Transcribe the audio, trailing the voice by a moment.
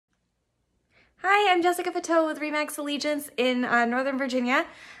Hi, I'm Jessica Fateau with Remax Allegiance in Northern Virginia.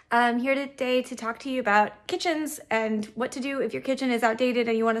 I'm here today to talk to you about kitchens and what to do if your kitchen is outdated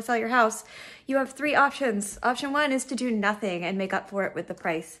and you want to sell your house. You have three options. Option one is to do nothing and make up for it with the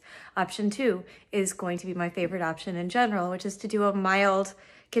price. Option two is going to be my favorite option in general, which is to do a mild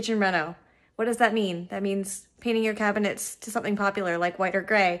kitchen reno. What does that mean? That means painting your cabinets to something popular like white or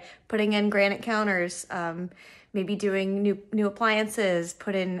gray, putting in granite counters, maybe doing new appliances,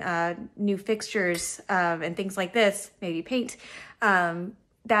 put in new fixtures and things like this, maybe paint.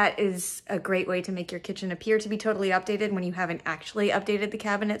 That is a great way to make your kitchen appear to be totally updated when you haven't actually updated the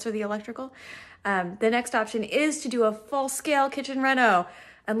cabinets or the electrical. The next option is to do a full-scale kitchen reno.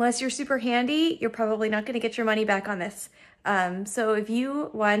 Unless you're super handy, you're probably not going to get your money back on this. So if you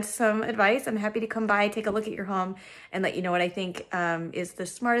want some advice, I'm happy to come by, take a look at your home, and let you know what I think is the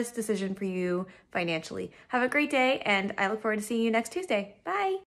smartest decision for you financially. Have a great day, and I look forward to seeing you next Tuesday. Bye!